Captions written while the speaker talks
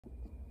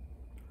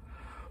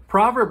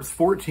Proverbs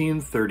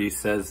 14:30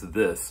 says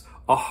this,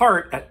 "A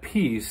heart at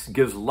peace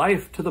gives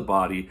life to the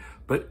body,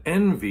 but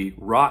envy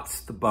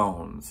rots the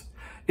bones."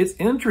 It's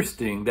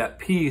interesting that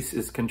peace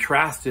is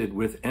contrasted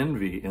with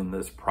envy in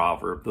this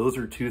proverb. Those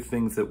are two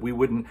things that we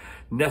wouldn't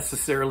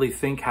necessarily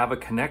think have a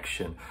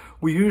connection.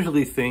 We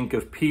usually think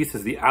of peace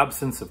as the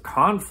absence of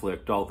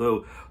conflict,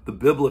 although the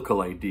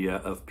biblical idea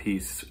of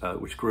peace,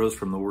 which grows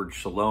from the word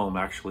shalom,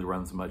 actually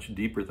runs much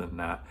deeper than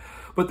that.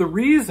 But the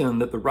reason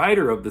that the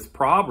writer of this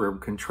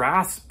proverb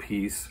contrasts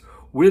peace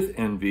with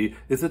envy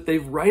is that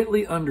they've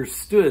rightly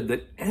understood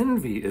that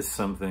envy is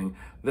something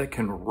that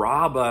can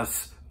rob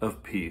us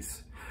of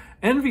peace.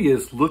 Envy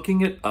is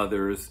looking at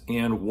others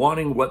and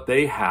wanting what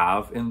they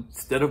have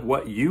instead of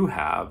what you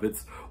have.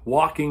 It's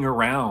walking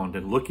around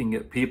and looking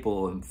at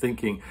people and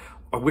thinking,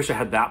 I wish I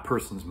had that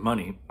person's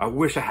money. I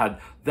wish I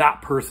had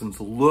that person's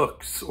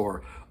looks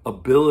or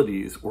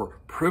abilities or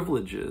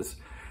privileges.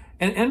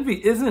 And envy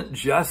isn't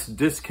just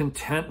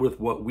discontent with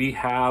what we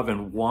have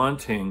and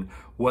wanting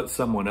what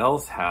someone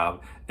else have.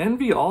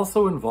 Envy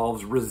also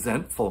involves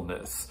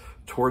resentfulness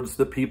towards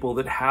the people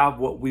that have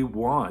what we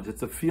want.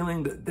 It's a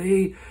feeling that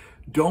they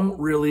don't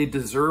really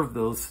deserve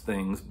those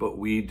things, but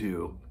we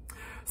do.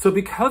 So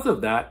because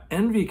of that,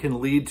 envy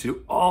can lead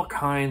to all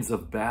kinds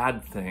of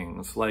bad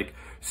things like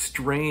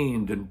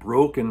strained and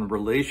broken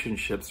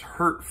relationships,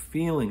 hurt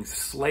feelings,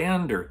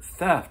 slander,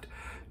 theft,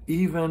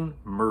 even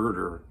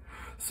murder.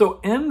 So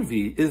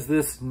envy is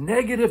this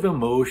negative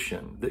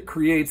emotion that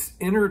creates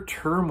inner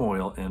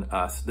turmoil in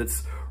us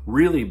that's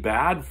really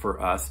bad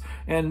for us.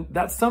 And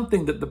that's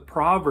something that the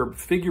proverb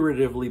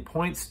figuratively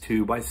points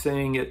to by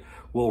saying it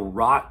will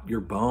rot your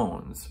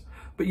bones.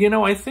 But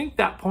I think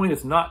that point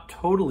is not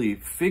totally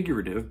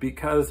figurative,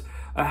 because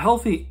a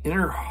healthy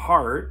inner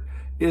heart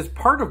is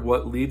part of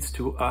what leads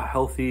to a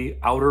healthy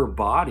outer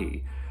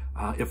body.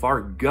 If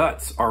our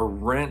guts are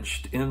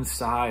wrenched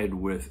inside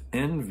with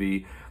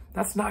envy,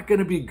 that's not going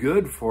to be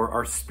good for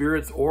our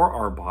spirits or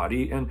our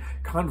body. And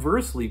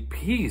conversely,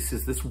 peace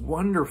is this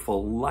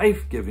wonderful,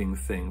 life-giving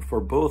thing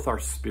for both our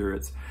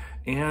spirits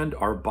and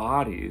our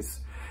bodies.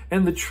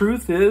 And the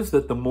truth is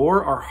that the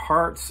more our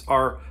hearts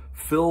are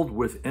filled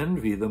with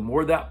envy, the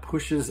more that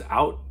pushes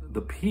out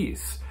the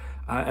peace.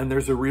 And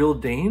there's a real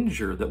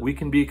danger that we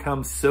can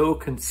become so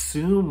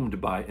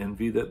consumed by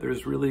envy that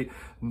there's really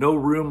no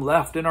room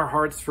left in our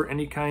hearts for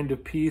any kind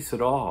of peace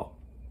at all.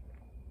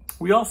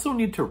 We also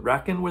need to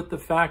reckon with the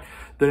fact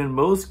that in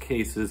most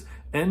cases,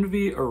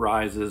 envy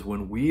arises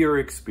when we are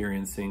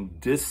experiencing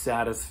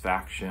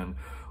dissatisfaction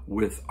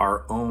with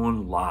our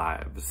own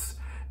lives.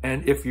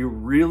 And if you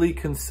really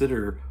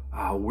consider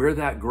where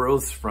that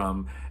grows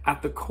from,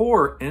 at the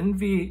core,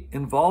 envy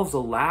involves a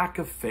lack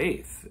of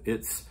faith.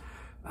 It's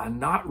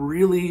not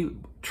really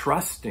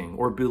trusting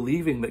or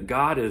believing that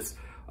God is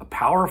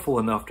powerful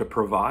enough to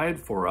provide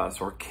for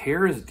us or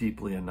cares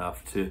deeply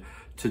enough to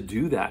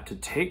do that, to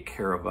take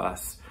care of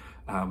us.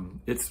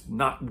 It's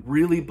not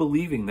really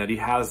believing that he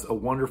has a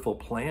wonderful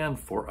plan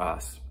for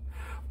us.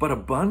 But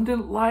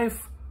abundant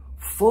life,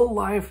 full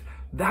life,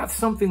 that's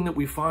something that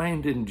we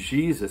find in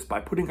Jesus by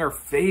putting our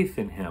faith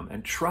in him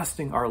and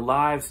trusting our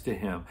lives to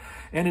him.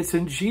 And it's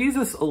in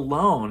Jesus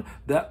alone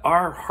that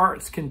our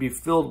hearts can be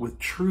filled with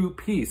true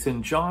peace.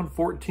 In John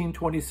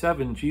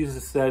 14:27,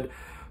 Jesus said,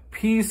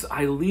 "Peace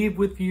I leave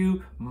with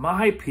you,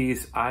 my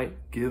peace I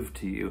give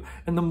to you."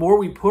 And the more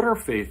we put our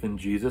faith in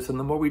Jesus and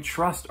the more we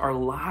trust our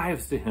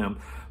lives to him,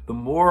 the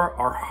more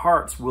our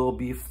hearts will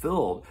be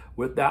filled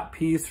with that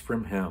peace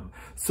from him.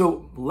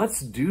 So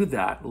let's do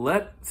that.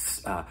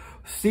 Let's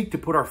seek to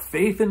put our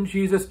faith in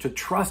Jesus, to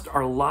trust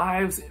our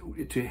lives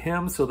to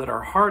him so that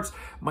our hearts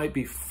might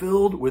be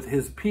filled with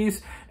his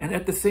peace. And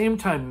at the same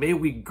time, may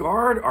we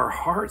guard our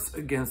hearts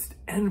against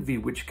envy,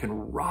 which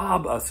can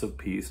rob us of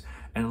peace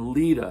and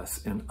lead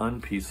us in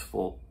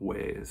unpeaceful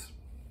ways.